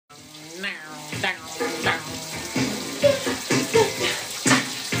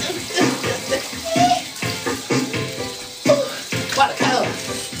What a color.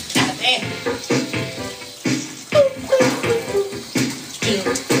 God damn.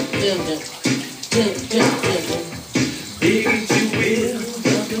 Big you will,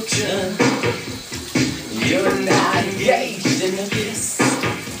 double chun. You're not engaged in a kiss.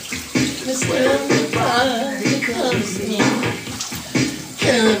 It's when the party comes in.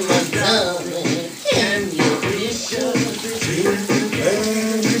 Come on, darling, can you wish your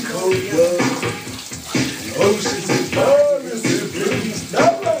And you cold love, oceans and waters and blues,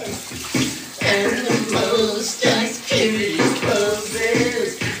 no life. and the most just curious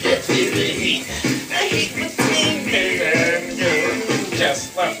poses. If you the heat between me and you.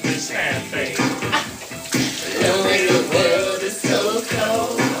 Just love this happy. Knowing the world is so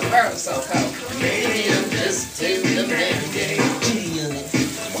cold, the world is so cold. Maybe I'm just too demanding.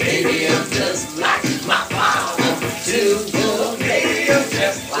 Maybe I'm just like my father, too good. Maybe I'm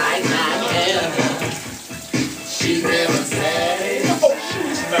just like my mother. She never said, Oh,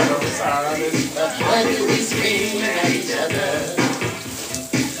 she's never silent. but why do we scream at each other?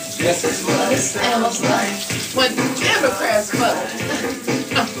 This is what it sounds like when Democrats vote.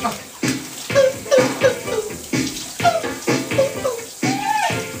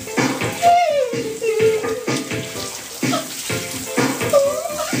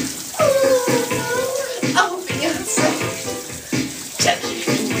 Oh, Beyonce, touch it,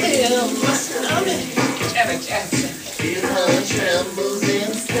 feel my stomach. Janet Jackson, feel how it trembles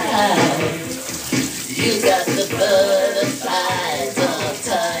inside. You got the butterflies all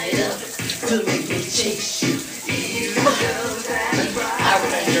tied up to make me chase you. You know that I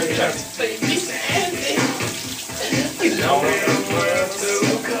remember just baby Sandy. You know the world's so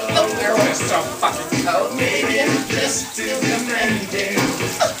cold. The world is so fucking cold. Maybe I'm just too demanding.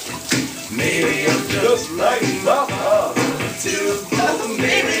 Maybe I'm just like my father. Too cold.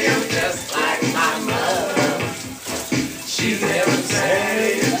 Maybe I'm just like my mother. She's never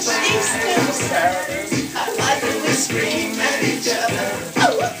tired. She's never sad. I like when we scream at each other.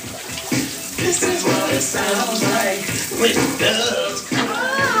 This is what it sounds like when doves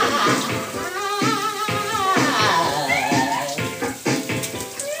cry.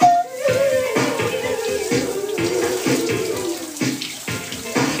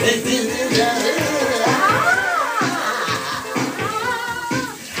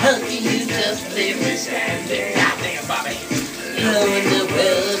 How can you just leave me standing? Goddamn, Bobby. Knowing the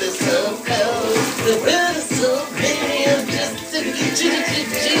world is so cold, the world is so pretty. I'm just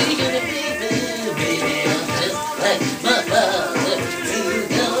baby, baby, I'm just like my father. You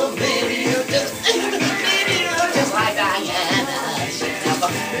know, baby, I'm just like Diana. She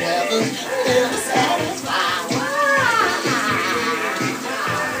never satisfied.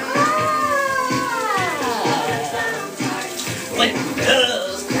 When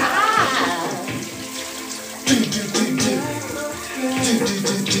girls cry.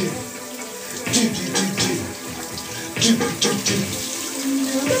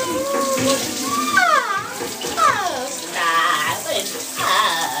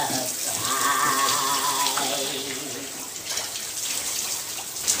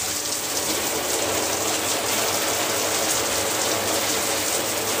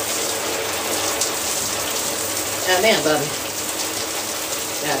 Goddamn, Bubby.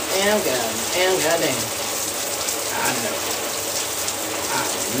 Goddamn. I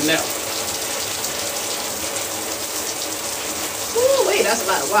know. Ooh, wait, that's a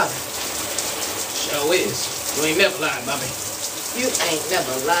lot of water. Sure is. You ain't never lied, Bobby. You ain't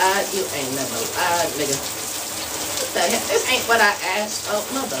never lied, nigga. What the hell? This ain't what I asked. Oh,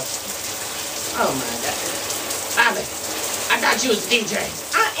 mother. Oh, my God. Bobby, I thought you was DJ.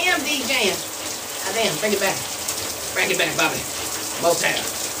 I am DJing. Goddamn, bring it back. Bring it back, Bobby. Motown.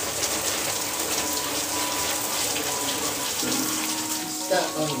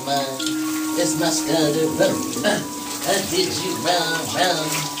 Stop on mine. It's my scudder road. I did you round,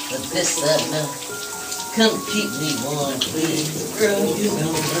 but this I know. Come keep me warm, please. Girl, you don't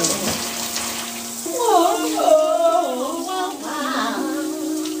know. Whoa,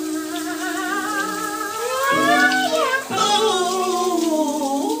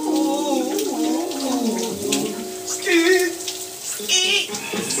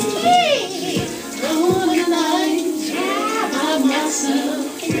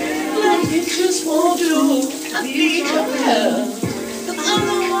 just won't do. I need your help. 'Cause I'm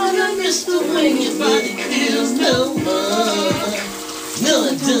the one I miss the way your body feels no more. No,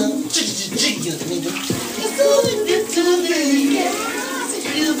 I don't. It's only been to the years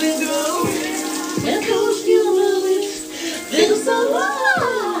you've been growing. And those few moments feel so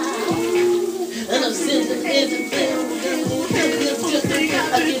long.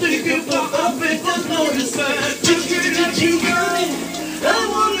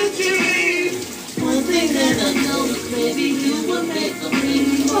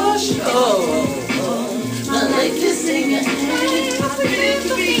 My life is in your hands. I live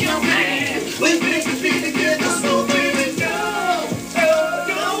to be your man. We make it be together, so baby, go.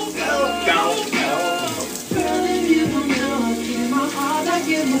 Girl, if you don't know, I give my heart, I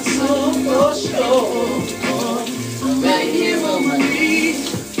give my soul for sure. I'm right here on my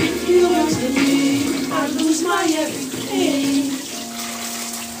knees. If you ask me, I lose my everything.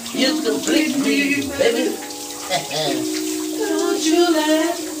 You complete me, baby. Don't you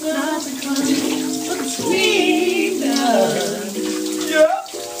let nothing come between us. Yeah.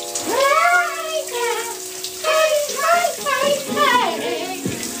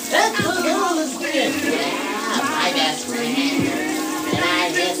 That's what all is good. My best friend. And I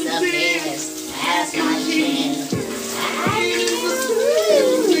get the best as my chin.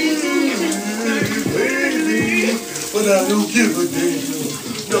 Baby, but I don't give a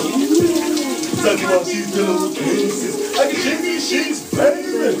damn. No. Talking about these little pieces. I can shake these sheets,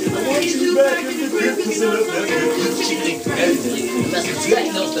 baby. I want you back in the grip, cause I love that good chicken. That's what you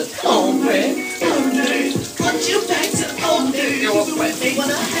know, the hombre. Want you back to old days.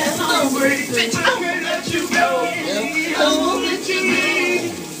 When I have hombre, bitch, I won't let you go. I won't let you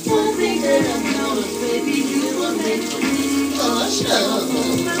leave. One thing that I know is, baby, you will make me for sure.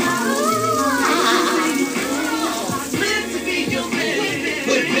 Meant to be your man.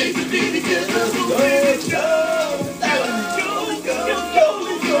 We're meant to be together. Go. Girl,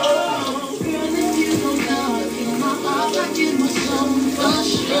 if you don't know, I give my heart, I give my soul for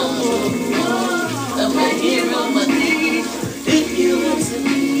sure. I'm right here on my knees. If you answer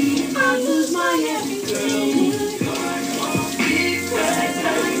me, I lose my everything.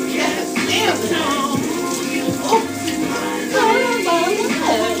 Yes, damn it.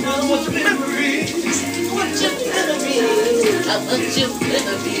 What's your memories? What's your memories? How much you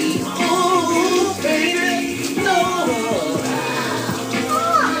memories? Oh, baby, no.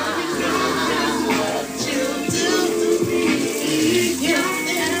 What you do to me? You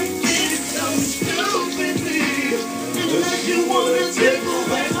think so stupidly. You wanna take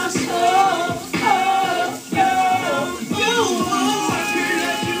away my soul. Oh, no. You won't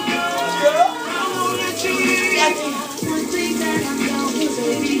let you go. I won't let you leave. One thing that I know is,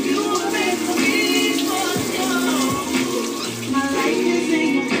 baby, you will make me for sure. My life is in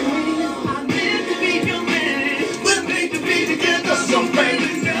your hands. I'm meant to be your man. We're made to be together, so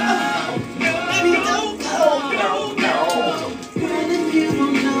baby, no. Baby, don't go. Girl, if you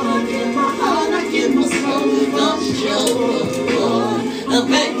don't know, I give my heart, I give my soul for sure. I'm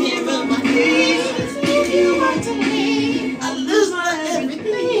back here on my knees. If you want to leave, I lose my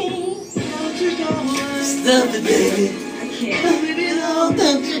everything. Don't you go away. Stop it, baby. I can't. Baby,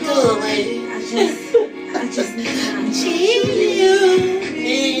 don't you go away. I just need time.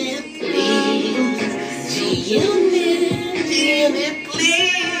 G-Unit, please. G-Unit,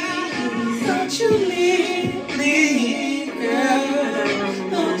 please. Don't you leave, please, girl.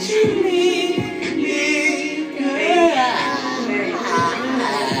 Don't you leave, girl.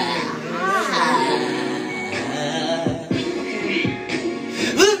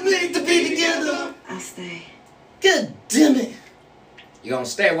 We're made to be together. I'll stay. God damn it. You gonna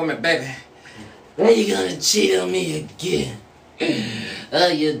stay with me, baby? Are you gonna cheat on me again? All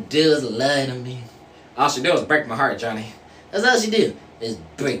you do is lie to me. All she do is break my heart, Johnny. That's all she do, is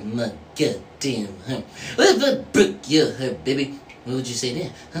break my goddamn heart. What if I broke your heart, baby? What would you say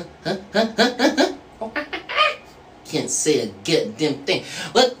then? Huh? Can't say a goddamn thing.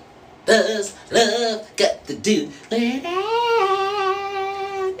 What does love got to do with it?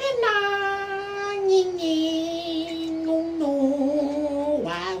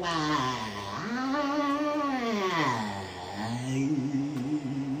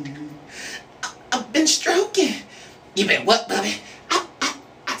 I've been stroking. You been what, Bobby? I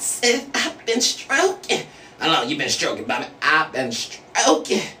said I've been stroking. How long you been stroking, Bobby? I've been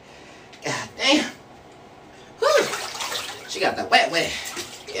stroking. God damn. Whew. She got the wet.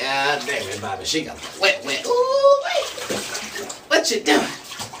 God damn it, Bobby. She got the wet. Ooh, wait. What you doing?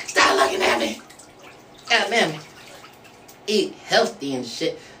 Stop looking at me. God damn it. Eat healthy and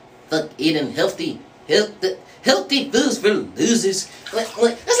shit. Fuck eating healthy. Healthy foods for losers.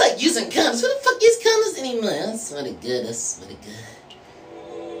 What? That's like using condoms. Who the fuck uses condoms anymore? That's really good.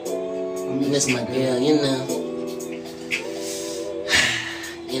 Miss my girl, you know.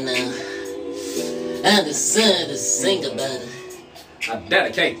 I decided to sing about it I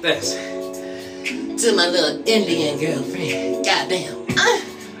dedicate this. to my little Indian girlfriend. Goddamn.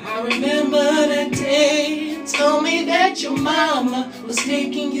 I remember that day you told me that your mama was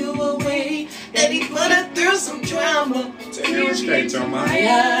taking you away. That he put her through some drama. Straight to My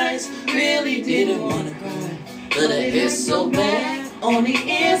eyes really didn't want to cry, but I hit so bad on the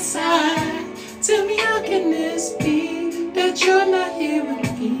inside. Tell me how can this be that you're not here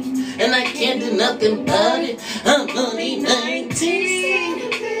with me? And I can't do nothing about it. I'm only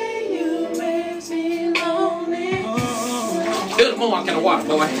 19. You makes me lonely. Good more walk in the water,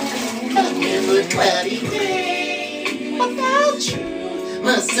 boy. I remember a cloudy day without you.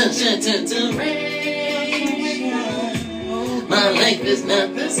 My sunshine turned to rain. My life is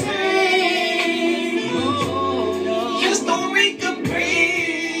not the same. Your story complete.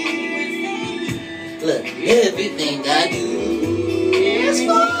 Look, everything I do is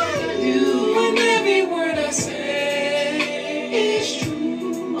for you, and every word I say is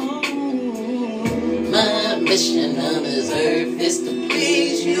true. My mission on this earth is to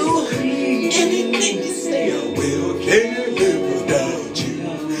please you. Anything you say, I will, can't live without you.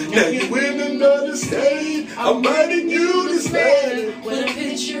 Now you're in another state. I'm writing you this letter. with a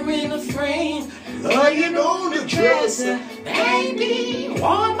picture in a frame, Lying on the dresser. baby,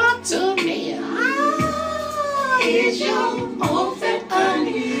 warm up to me. It's your hope that I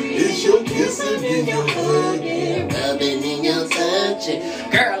need. It's your kissing and your hugging, rubbing in your touching.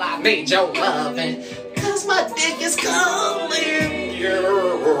 Girl, I need your loving. Cause my dick is calling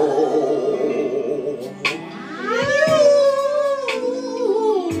you.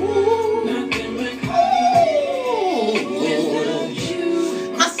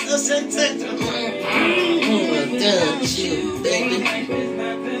 My sister said without you, baby.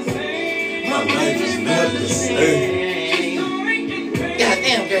 My life is not the same.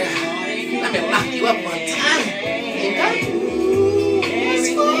 Goddamn, girl. Let me lock you up one time. It's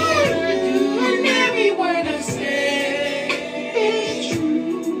for you, and every word I say is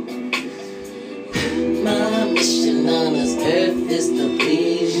true. My mission on this earth is to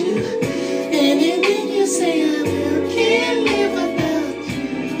please you. Anything you say, I will. Can't live without you.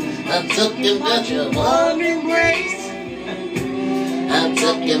 I'm talking about your warm embrace. I'm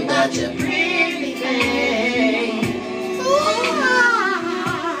talking about your pretty face.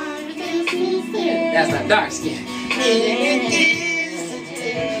 That's not dark skin.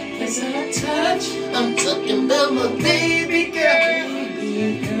 It's a touch. I'm talking about my baby girl.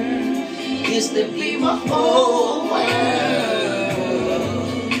 Used to be my whole world,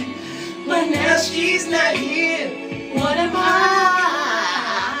 but now she's not here. What am I?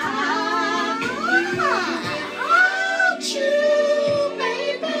 Without you,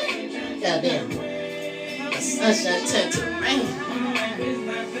 baby. Goddamn. The sunshine turned to rain.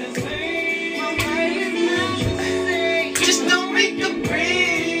 Just don't make the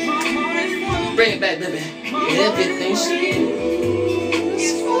break. Bring it back, baby. Everything she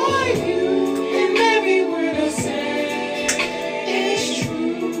is for you, and every word I say is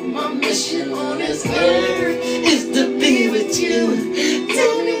true. My mission on this earth is to be with you.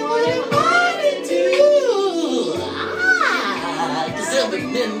 Tell me what I want to do. 'Cause I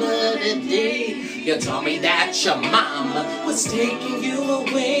remember the day You told me that your mama was taking you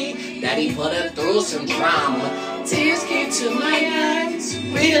away. Daddy put her through some drama. Tears came to my eyes,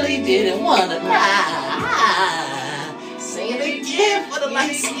 really didn't wanna cry. Say it again for the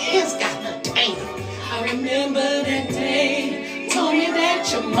light skins, got the damn. I remember that day, told me that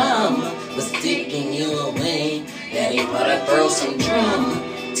your mama was taking you away. Daddy put her through some drama.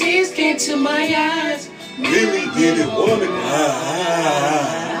 Tears came to my eyes, Really didn't want to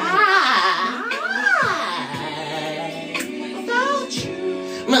cry. without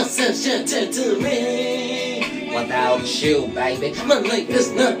you, my sunshine turned to rain. Without you, baby. My life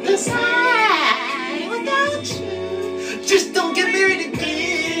is not the same without you. Just don't get married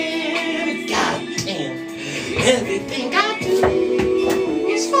again. God damn. Everything I do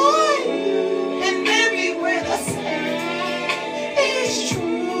is for you, and every word I say is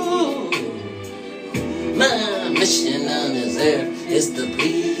true. My mission on this earth is to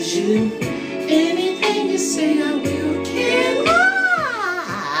please you. Anything you say, I will kill.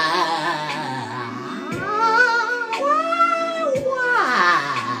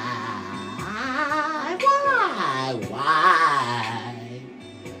 Why?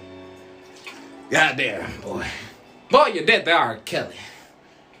 Goddamn, boy. Boy, you did the R. Kelly.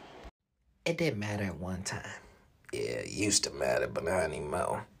 It didn't matter at one time. Yeah, it used to matter, but not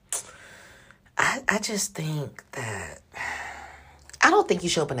anymore. I just think that I don't think you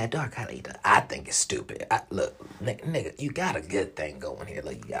show up in that dark alley either. I think it's stupid. Look, nigga, you got a good thing going here.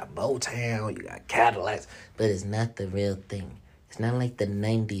 Like, you got Motown, you got Cadillacs. But it's not the real thing. It's not like the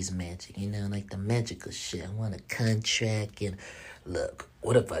 90s magic, you know, like the magical shit. I want a contract and... Look,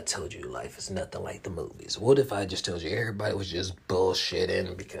 what if I told you life is nothing like the movies? What if I just told you everybody was just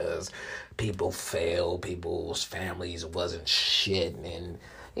bullshitting because people failed, people's families wasn't shit, and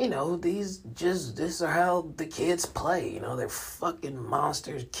you know, this are how the kids play. You know, they're fucking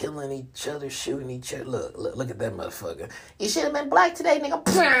monsters, killing each other, shooting each other. Look at that motherfucker. You should have been black today,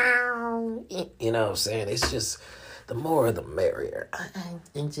 nigga. You know what I'm saying? It's just, the more the merrier.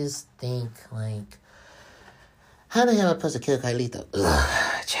 I just think, like, how the hell am I supposed to kill Carlito?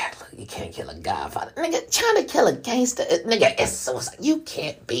 Ugh, Chad, look, you can't kill a godfather. Nigga, trying to kill a gangster, nigga, it's suicide. You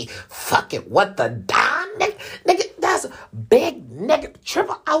can't be fucking what the Don, nigga. Nigga, that's a big nigga,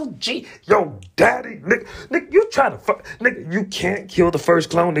 triple OG. Yo, daddy, nigga, you try to fuck, nigga, you can't kill the first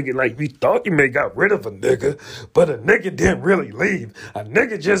clone, nigga, like you thought you may got rid of a nigga, but a nigga didn't really leave. A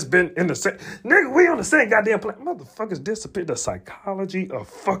nigga just been in the same, nigga, we on the same goddamn planet. Motherfuckers disappeared the psychology of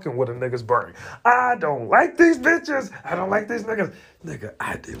fucking with a nigga's brain. I don't like these bitches. I don't like these niggas. Nigga,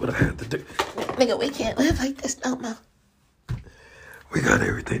 I did what I had to do. Nigga, we can't live like this no more. We got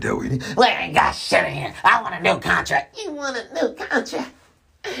everything that we need. We ain't got shit in here. I want a new contract. You want a new contract?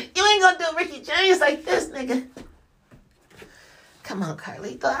 You ain't gonna do Ricky James like this, nigga. Come on,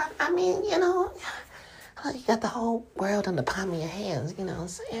 Carlito. I mean, you know, you got the whole world in the palm of your hands. You know what I'm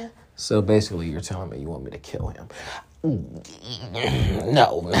saying? So basically, you're telling me you want me to kill him?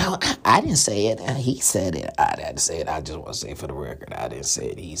 No, I didn't say it. He said it. I didn't say it. I just want to say it for the record. I didn't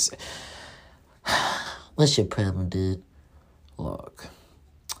say it. He said. What's your problem, dude? Look,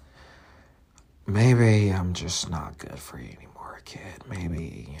 maybe I'm just not good for you anymore, kid.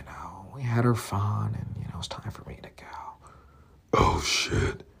 Maybe, you know, we had our fun and, you know, it's time for me to go. Oh,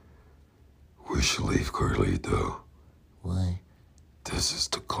 shit. We should leave Carlito. Why? This is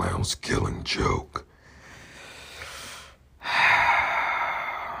the clown's killing joke.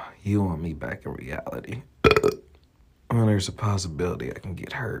 You want me back in reality? Well, there's a possibility I can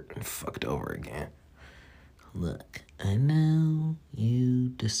get hurt and fucked over again. Look, I know you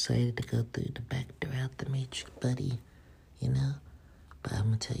decided to go through the back door out the matrix, buddy, you know? But I'm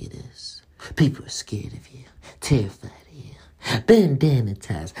gonna tell you this. People are scared of you, terrified of you, bandana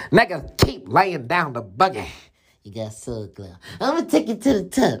ties. Niggas keep laying down the buggy. You got soul glow. I'm gonna take you to the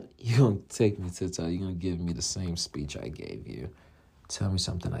top. You gonna take me to the top? You gonna give me the same speech I gave you? Tell me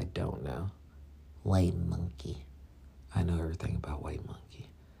something I don't know. White monkey. I know everything about white monkey.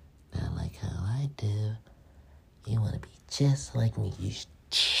 Not like how I do. You want to be just like me. You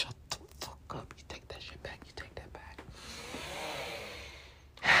shut the fuck up. You take that shit back. You take that back.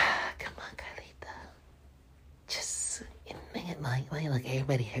 Come on, Carlito. Just, like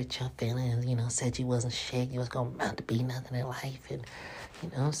everybody hurt your feelings, you know, said you wasn't shit. You was going to to be nothing in life. And, you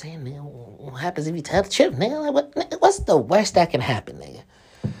know what I'm saying, nigga? What happens if you tell the truth, nigga? Like, what's the worst that can happen, nigga?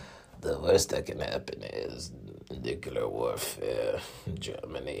 The worst that can happen is nuclear warfare,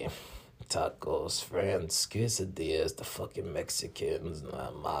 Germany. Tacos, France, quesadillas, the fucking Mexicans,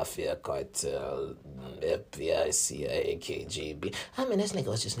 mafia, cartel, FBI, CIA, KGB. I mean, this nigga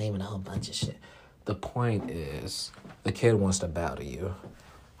was just naming a whole bunch of shit. The point is, the kid wants to battle you.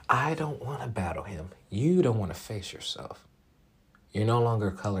 I don't want to battle him. You don't want to face yourself. You're no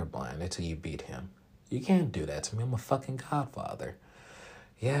longer colorblind until you beat him. You can't do that to me. I'm a fucking godfather.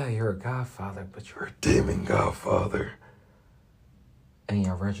 Yeah, you're a godfather, but you're a demon godfather. In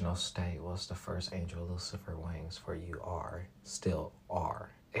your original state was the first angel, Lucifer Wings, for you still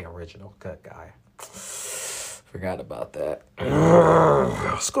are a original good guy. Forgot about that.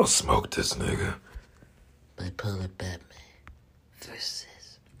 Let's go smoke this nigga. Bipolar Batman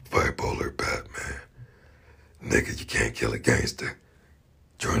versus Bipolar Batman. Nigga, you can't kill a gangster.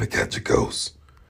 Trying to catch a ghost.